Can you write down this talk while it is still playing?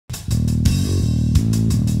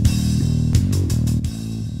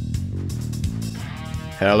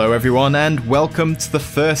Hello everyone and welcome to the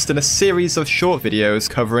first in a series of short videos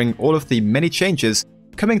covering all of the many changes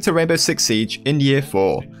coming to Rainbow Six Siege in Year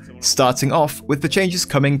 4, starting off with the changes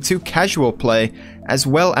coming to casual play as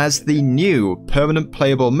well as the new permanent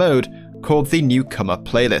playable mode called the Newcomer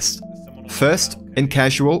playlist. First, in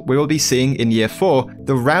casual, we will be seeing in Year 4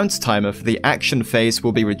 the round timer for the action phase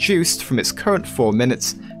will be reduced from its current 4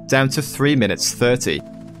 minutes down to 3 minutes 30.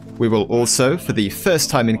 We will also, for the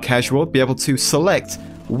first time in casual, be able to select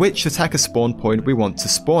which attacker spawn point we want to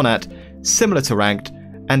spawn at, similar to ranked,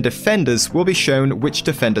 and defenders will be shown which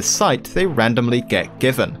defender site they randomly get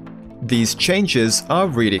given. These changes are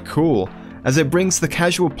really cool, as it brings the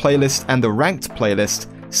casual playlist and the ranked playlist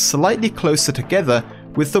slightly closer together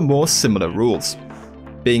with the more similar rules.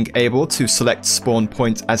 Being able to select spawn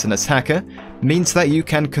point as an attacker means that you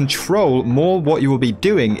can control more what you will be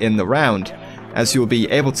doing in the round, as you'll be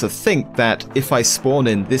able to think that if I spawn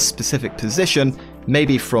in this specific position,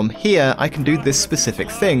 maybe from here I can do this specific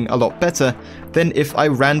thing a lot better than if I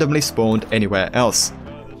randomly spawned anywhere else.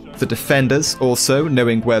 The defenders also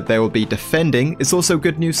knowing where they will be defending is also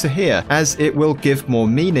good news to hear, as it will give more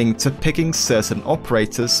meaning to picking certain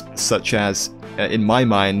operators, such as, in my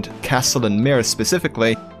mind, Castle and Mirror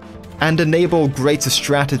specifically, and enable greater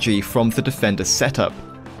strategy from the defender setup.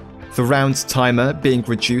 The round timer being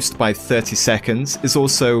reduced by 30 seconds is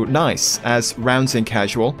also nice, as rounds in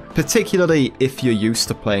casual, particularly if you're used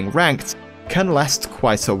to playing ranked, can last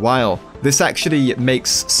quite a while. This actually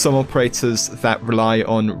makes some operators that rely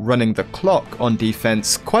on running the clock on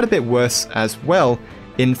defense quite a bit worse as well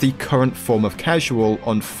in the current form of casual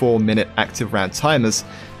on 4-minute active round timers.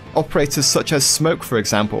 Operators such as Smoke, for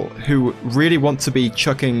example, who really want to be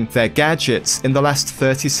chucking their gadgets in the last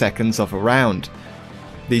 30 seconds of a round.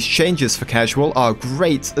 These changes for casual are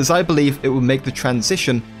great, as I believe it will make the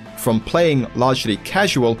transition from playing largely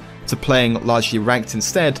casual to playing largely ranked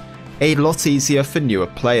instead a lot easier for newer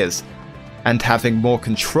players. And having more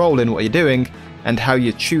control in what you're doing and how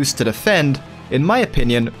you choose to defend, in my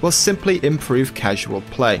opinion, will simply improve casual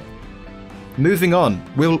play. Moving on,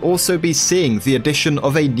 we'll also be seeing the addition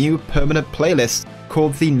of a new permanent playlist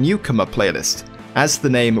called the Newcomer playlist. As the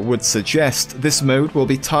name would suggest, this mode will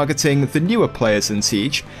be targeting the newer players in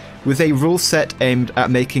Siege, with a rule set aimed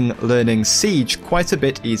at making learning Siege quite a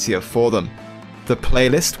bit easier for them. The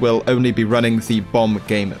playlist will only be running the bomb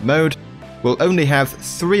game mode, will only have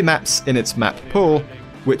 3 maps in its map pool,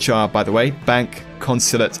 which are, by the way, Bank,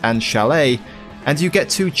 Consulate and Chalet, and you get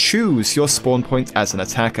to choose your spawn point as an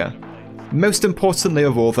attacker. Most importantly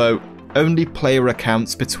of all though, only player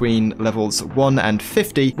accounts between levels 1 and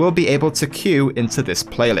 50 will be able to queue into this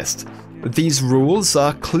playlist. These rules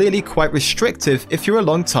are clearly quite restrictive if you're a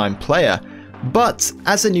long-time player, but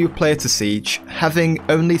as a new player to Siege, having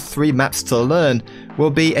only 3 maps to learn will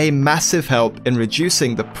be a massive help in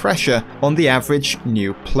reducing the pressure on the average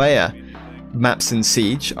new player. Maps in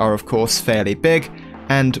Siege are of course fairly big,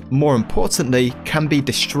 and more importantly can be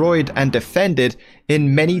destroyed and defended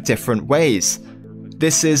in many different ways.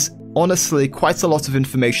 This is honestly quite a lot of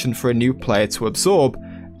information for a new player to absorb,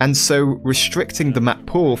 and so restricting the map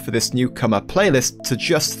pool for this Newcomer playlist to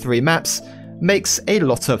just 3 maps makes a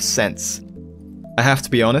lot of sense. I have to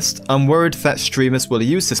be honest, I'm worried that streamers will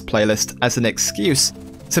use this playlist as an excuse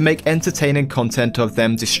to make entertaining content of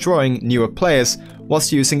them destroying newer players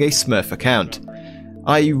whilst using a Smurf account.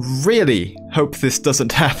 I really hope this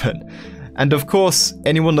doesn't happen, and of course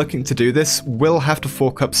anyone looking to do this will have to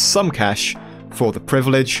fork up some cash for the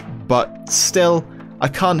privilege, but still, I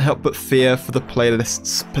can't help but fear for the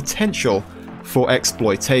playlist's potential for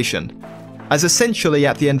exploitation, as essentially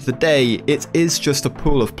at the end of the day it is just a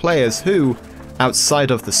pool of players who,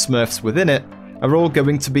 outside of the Smurfs within it, are all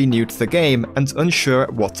going to be new to the game and unsure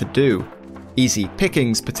what to do. Easy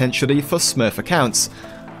pickings potentially for Smurf accounts,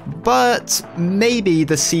 but maybe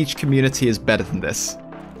the Siege community is better than this.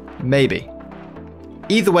 Maybe.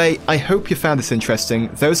 Either way, I hope you found this interesting.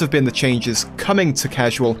 Those have been the changes coming to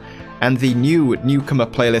casual and the new Newcomer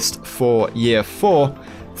playlist for Year 4.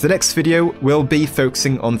 The next video will be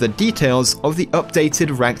focusing on the details of the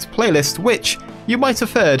updated ranked playlist, which, you might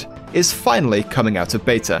have heard, is finally coming out of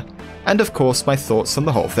beta. And of course my thoughts on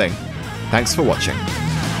the whole thing. Thanks for watching.